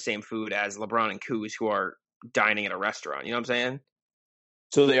not going to have the same food as LeBron and Kuz, who are dining at a restaurant. You know what I'm saying?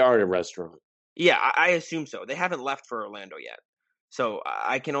 So they are at a restaurant. Yeah, I assume so. They haven't left for Orlando yet, so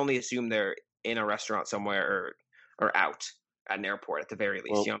I can only assume they're in a restaurant somewhere or out at an airport at the very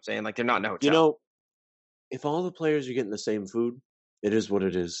least. Well, you know what I'm saying? Like they're not in a hotel. You know, if all the players are getting the same food, it is what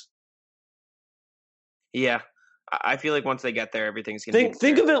it is. Yeah, I feel like once they get there, everything's gonna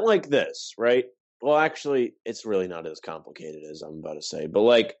think of it like this, right? Well, actually, it's really not as complicated as I'm about to say, but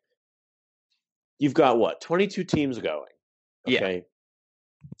like you've got what 22 teams going. Okay, yeah.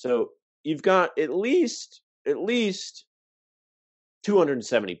 So you've got at least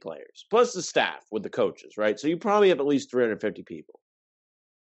 270 players plus the staff with the coaches, right? So you probably have at least 350 people.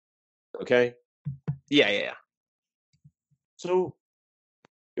 Okay. Yeah. So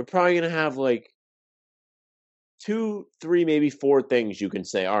you're probably gonna have like 2, 3, maybe 4 things you can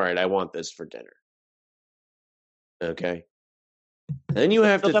say. All right, I want this for dinner. Okay. And then you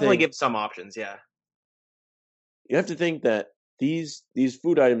have to definitely give some options. Yeah. You have to think that these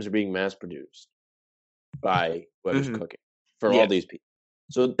food items are being mass produced by whoever's cooking for all these people.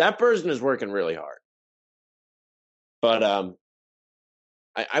 So that person is working really hard. But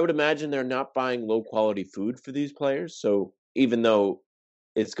I would imagine they're not buying low quality food for these players. So even though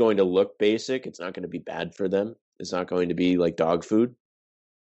it's going to look basic, it's not going to be bad for them. It's not going to be like dog food.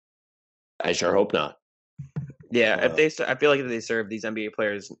 I sure hope not. Yeah, I feel like if they serve these NBA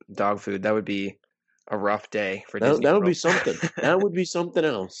players dog food, that would be a rough day for Disney. That would be something. That would be something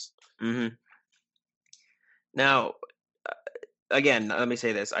else. Mm-hmm. Now, again, let me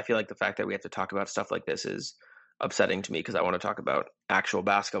say this. I feel like the fact that we have to talk about stuff like this is upsetting to me because I want to talk about actual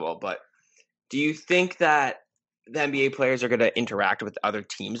basketball. But do you think that the NBA players are going to interact with other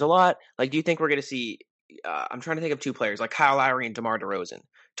teams a lot? Like, do you think we're going to see I'm trying to think of 2 players like Kyle Lowry and DeMar DeRozan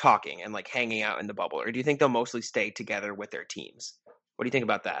talking and like hanging out in the bubble, or do you think they'll mostly stay together with their teams? What do you think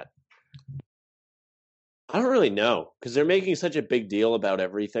about that? I don't really know because they're making such a big deal about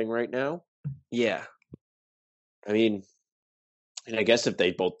everything right now. Yeah. I mean, and I guess if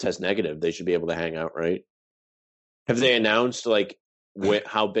they both test negative, they should be able to hang out, right? Have they announced like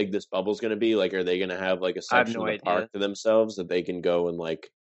how big this bubble's going to be? Like, are they going to have like a section of the park to themselves that they can go and like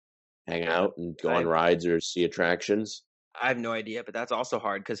hang out and go on rides or see attractions? I have no idea, but that's also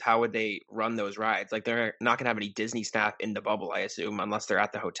hard because how would they run those rides? Like, they're not going to have any Disney staff in the bubble, I assume, unless they're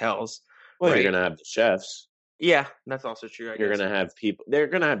at the hotels. Well, right? You're going to have the chefs. Yeah, that's also true. You're going to have people. They're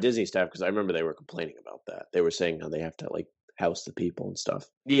going to have Disney staff because I remember they were complaining about that. They were saying how they have to like house the people and stuff.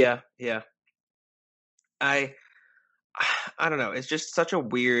 Yeah. I don't know. It's just such a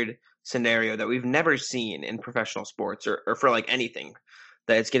weird scenario that we've never seen in professional sports or for like anything.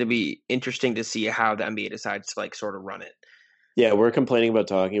 That it's going to be interesting to see how the NBA decides to like sort of run it. Yeah, we're complaining about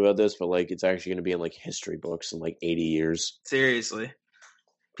talking about this, but like it's actually going to be in like history books in like 80 years. Seriously.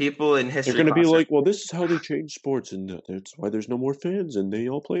 People in history. They're going to be like, well, this is how they change sports, and that's why there's no more fans, and they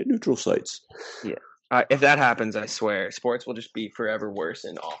all play at neutral sites. Yeah. If that happens, I swear, sports will just be forever worse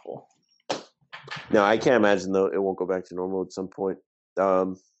and awful. No, I can't imagine, though, it won't go back to normal at some point. I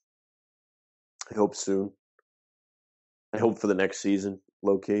hope soon. I hope for the next season,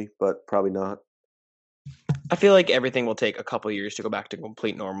 low-key, but probably not. I feel like everything will take a couple of years to go back to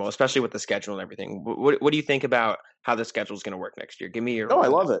complete normal, especially with the schedule and everything. What do you think about how the schedule is going to work next year? Give me your. Oh, I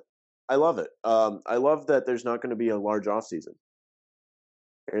love it. I love that there's not going to be a large off season.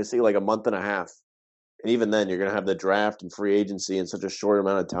 You're going to see like a month and a half, and even then, you're going to have the draft and free agency in such a short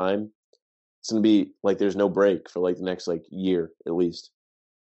amount of time. It's going to be like there's no break for like the next like year at least.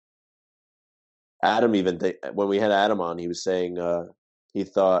 Adam when we had Adam on, he was saying he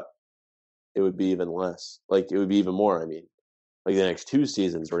thought it would be even less. Like, it would be even more, I mean. like the next 2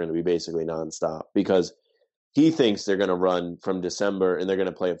 seasons were going to be basically nonstop because he thinks they're going to run from December and they're going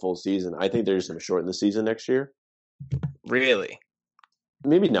to play a full season. I think they're just going to shorten the season next year. Really?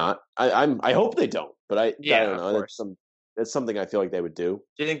 Maybe not. I hope they don't, but I don't know. Of course. That's something I feel like they would do.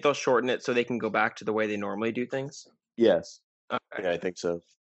 Do you think they'll shorten it so they can go back to the way they normally do things? Yes. Okay. Yeah, I think so.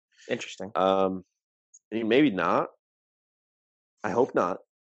 Interesting. Maybe not. I hope not.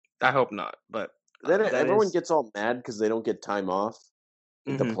 I hope not, but then everyone gets all mad because they don't get time off.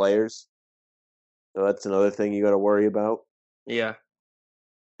 The players. So that's another thing you got to worry about. Yeah.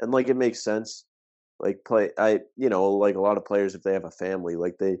 And like it makes sense. Like like a lot of players, if they have a family,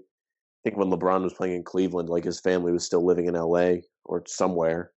 like I think when LeBron was playing in Cleveland, like his family was still living in LA or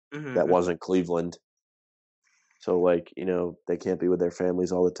somewhere that wasn't Cleveland. So like, they can't be with their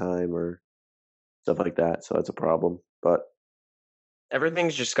families all the time or stuff like that. So that's a problem. But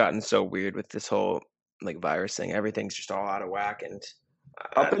everything's just gotten so weird with this whole like virus thing. Everything's just all out of whack. And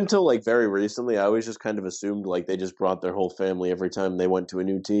up until like very recently, I always just kind of assumed like they just brought their whole family every time they went to a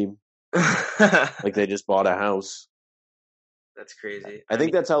new team. Like they just bought a house. That's crazy. I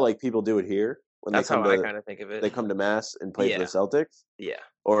think that's how like people do it here. When that's how I kind of think of it. They come to Mass and play for the Celtics. Yeah.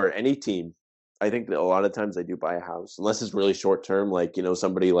 Or any team. I think that a lot of times they do buy a house, unless it's really short term. Like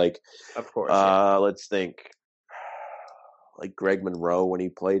somebody like, of course. Let's think, like Greg Monroe when he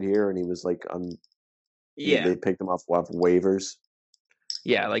played here, and he was like on. Yeah, they picked him off waivers.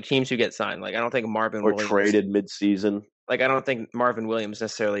 Yeah, like teams who get signed. Like I don't think Marvin Williams traded mid-season. Like I don't think Marvin Williams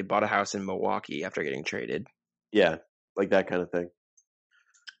necessarily bought a house in Milwaukee after getting traded. Yeah, like that kind of thing.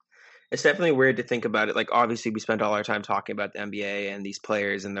 It's definitely weird to think about it. Like obviously we spent all our time talking about the NBA and these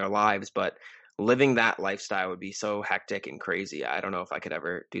players and their lives, but living that lifestyle would be so hectic and crazy. I don't know if I could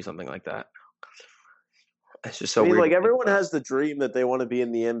ever do something like that. It's just so weird. Like everyone has the dream that they want to be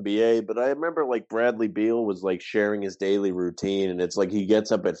in the NBA, but I remember like Bradley Beal was like sharing his daily routine, and it's like he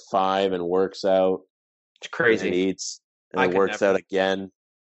gets up at 5 and works out. It's crazy. And eats and works out again,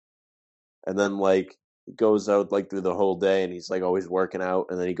 and then like he goes out like through the whole day, and he's like always working out,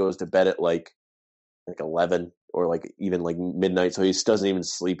 and then he goes to bed at like 11 or like even like midnight, so he doesn't even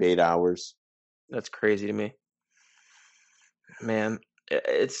sleep 8 hours. That's crazy to me, man.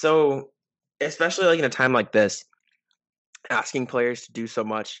 It's so. Especially like in a time like this, asking players to do so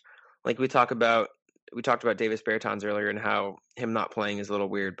much. Like we talked about Davis Bertans earlier and how him not playing is a little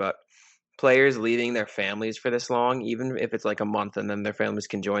weird, but players leaving their families for this long, even if it's like a month and then their families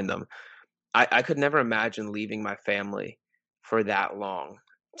can join them. I could never imagine leaving my family for that long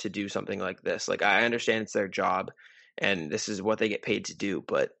to do something like this. Like I understand it's their job and this is what they get paid to do,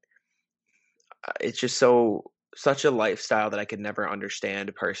 but it's just such a lifestyle that I could never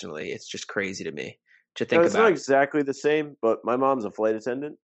understand personally. It's just crazy to me to think about. It's not exactly the same, but my mom's a flight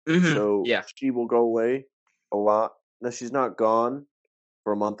attendant, so she will go away a lot. Now she's not gone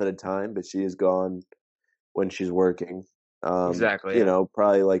for a month at a time, but she is gone when she's working. Exactly.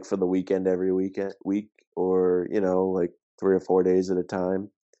 Probably like for the weekend every week, or like 3 or 4 days at a time.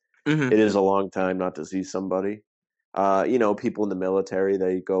 It is a long time not to see somebody. People in the military,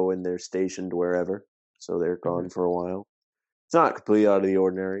 they go and they're stationed wherever. So they're gone for a while. It's not completely out of the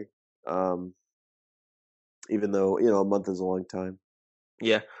ordinary, even though, a month is a long time.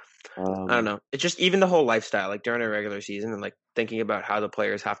 Yeah. I don't know. It's just even the whole lifestyle, like during a regular season and like thinking about how the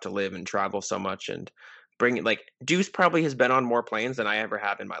players have to live and travel so much and bring it. Like Deuce probably has been on more planes than I ever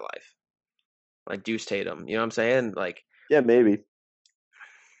have in my life. Like Deuce Tatum. You know what I'm saying? Like, yeah, maybe.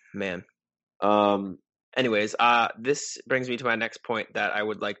 Man. Anyways, this brings me to my next point that I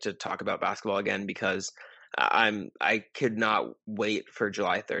would like to talk about basketball again because I could not wait for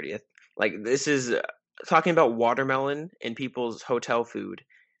July 30th. Like this is talking about watermelon in people's hotel food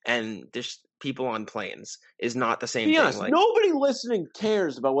and just people on planes is not the same thing. Honest, nobody listening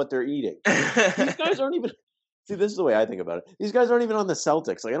cares about what they're eating. These guys aren't even. See, this is the way I think about it. These guys aren't even on the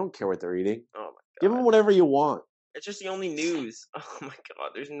Celtics. Like I don't care what they're eating. Oh my God. Give them whatever you want. It's just the only news. Oh my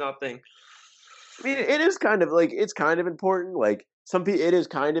God, there's nothing. I mean, it is kind of like it's kind of important. Like some people, it is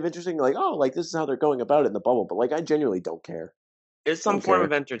kind of interesting. Like, oh, like this is how they're going about it in the bubble. But like, I genuinely don't care. It's some form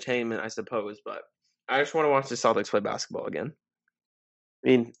of entertainment, I suppose. But I just want to watch the Celtics play basketball again. I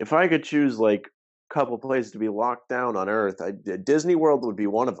mean, if I could choose like a couple places to be locked down on Earth, Disney World would be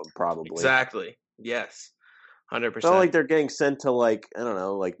one of them, probably. Exactly. Yes. 100%. It's not like they're getting sent to like I don't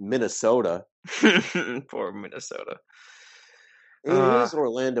know, like Minnesota. Poor Minnesota. It is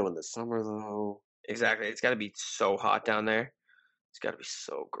Orlando in the summer, though. Exactly. It's got to be so hot down there. It's got to be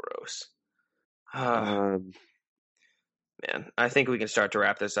so gross. Man, I think we can start to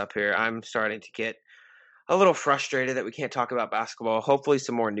wrap this up here. I'm starting to get a little frustrated that we can't talk about basketball. Hopefully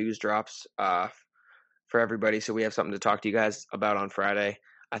some more news drops for everybody, so we have something to talk to you guys about on Friday.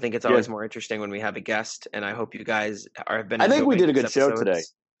 I think it's always more interesting when we have a guest, and I hope you guys have been. I think we did a good show episodes. today.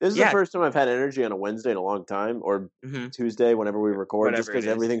 This is the first time I've had energy on a Wednesday in a long time, or Tuesday, whenever we record, just because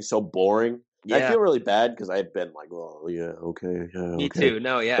everything's so boring. Yeah. I feel really bad because I've been like, well, yeah, okay. Me too.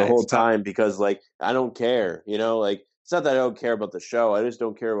 No, yeah. The whole time because, like, I don't care, like, it's not that I don't care about the show. I just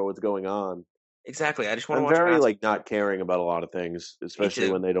don't care about what's going on. Exactly. I just want to watch. I'm very, like, not caring about a lot of things,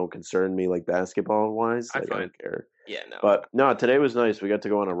 especially when they don't concern me, like, basketball-wise. I don't care. Yeah, no. But, no, today was nice. We got to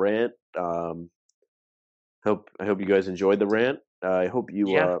go on a rant. I hope you guys enjoyed the rant. I hope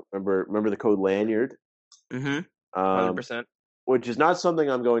you remember the code Lanyard. 100%. Which is not something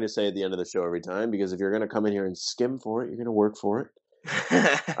I'm going to say at the end of the show every time, because if you're going to come in here and skim for it, you're going to work for it.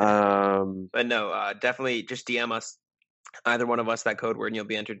 But no, definitely just DM us, either one of us, that code word, and you'll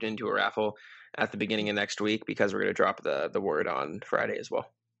be entered into a raffle at the beginning of next week, because we're going to drop the word on Friday as well.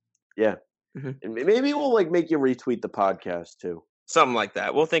 Yeah. And maybe we'll, like, make you retweet the podcast too. Something like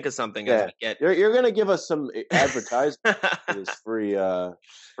that. We'll think of something as we get. You're going to give us some advertisement for this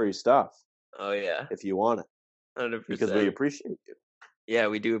free stuff. Oh, yeah. If you want it. 100%. Because we appreciate you. Yeah,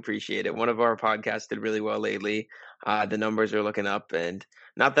 we do appreciate it. One of our podcasts did really well lately. The numbers are looking up, and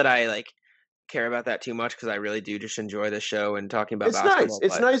not that I, like, care about that too much, because I really do just enjoy the show and talking about basketball.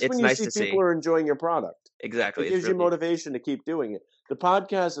 It's nice when you see people are enjoying your product. Exactly. It gives you motivation to keep doing it. The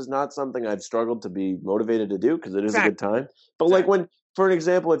podcast is not something I've struggled to be motivated to do, because it is a good time. But like for an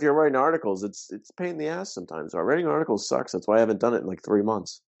example, if you're writing articles, it's a pain in the ass sometimes. Writing articles sucks. That's why I haven't done it in like 3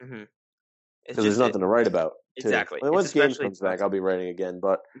 months. Because there's nothing to write about. Exactly. Once Games comes back, I'll be writing again.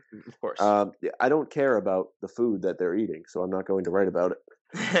 But of course, I don't care about the food that they're eating, so I'm not going to write about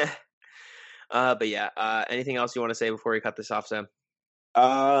it. But yeah, anything else you want to say before we cut this off, Sam?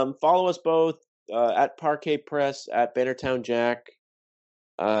 Follow us both at Parquet Press, at Bannertown Jack.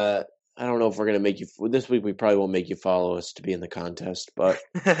 I don't know if we're going to make you this week. We probably won't make you follow us to be in the contest, but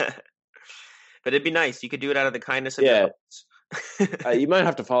but it'd be nice. You could do it out of the kindness of your hearts. You might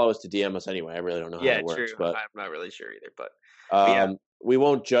have to follow us to DM us anyway. I really don't know how it works. True. But I'm not really sure either. But we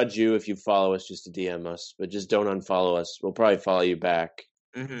won't judge you if you follow us just to DM us, but just don't unfollow us. We'll probably follow you back.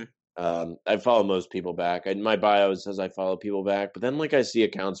 I follow most people back. My bio says I follow people back, but then like I see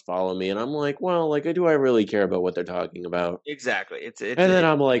accounts follow me, and I'm like, well, like, do I really care about what they're talking about? Exactly. And then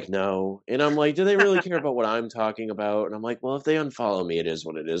I'm like, no, and I'm like, do they really care about what I'm talking about? And I'm like, well, if they unfollow me, it is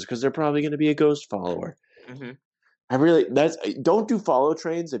what it is, because they're probably going to be a ghost follower. Don't do follow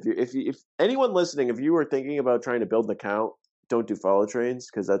trains. If anyone listening, if you were thinking about trying to build an account, don't do follow trains,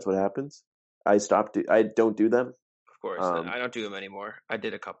 because that's what happens. I don't do them. Of course, I don't do them anymore. I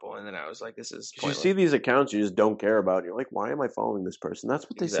did a couple, and then I was like, this is pointless. You see these accounts you just don't care about, and you're like, why am I following this person? That's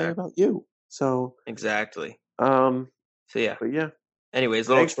what they say about you. So exactly. So yeah. But yeah. Anyways,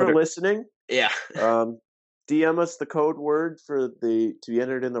 thanks for listening. Yeah. DM us the code word to be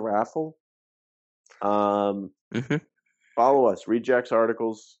entered in the raffle. Follow us. Read Jack's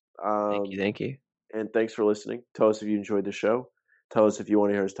articles. Thank you. And thanks for listening. Tell us if you enjoyed the show. Tell us if you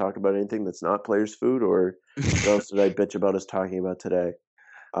want to hear us talk about anything that's not players' food, or what else did I bitch about us talking about today?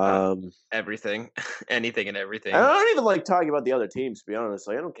 Everything. Anything and everything. I don't even like talking about the other teams, to be honest.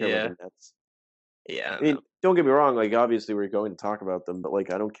 Like, I don't care about the Nets. Yeah. I mean, don't get me wrong. Like, obviously we're going to talk about them, but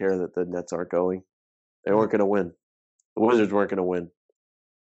like, I don't care that the Nets aren't going. They weren't going to win. The Wizards weren't going to win.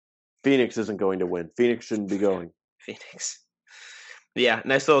 Phoenix isn't going to win. Phoenix shouldn't be going. Phoenix. Yeah,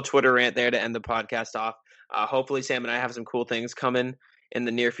 nice little Twitter rant there to end the podcast off. Hopefully, Sam and I have some cool things coming in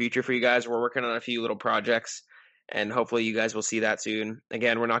the near future for you guys. We're working on a few little projects, and hopefully you guys will see that soon.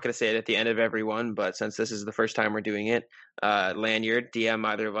 Again, we're not going to say it at the end of every one, but since this is the first time we're doing it, Lanyard, DM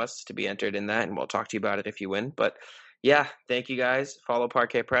either of us to be entered in that, and we'll talk to you about it if you win. But yeah, thank you guys. Follow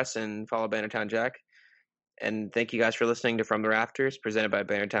Parquet Press and follow Bannertown Jack. And thank you guys for listening to From the Rafters, presented by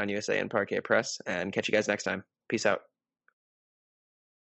Bannertown USA and Parquet Press. And catch you guys next time. Peace out.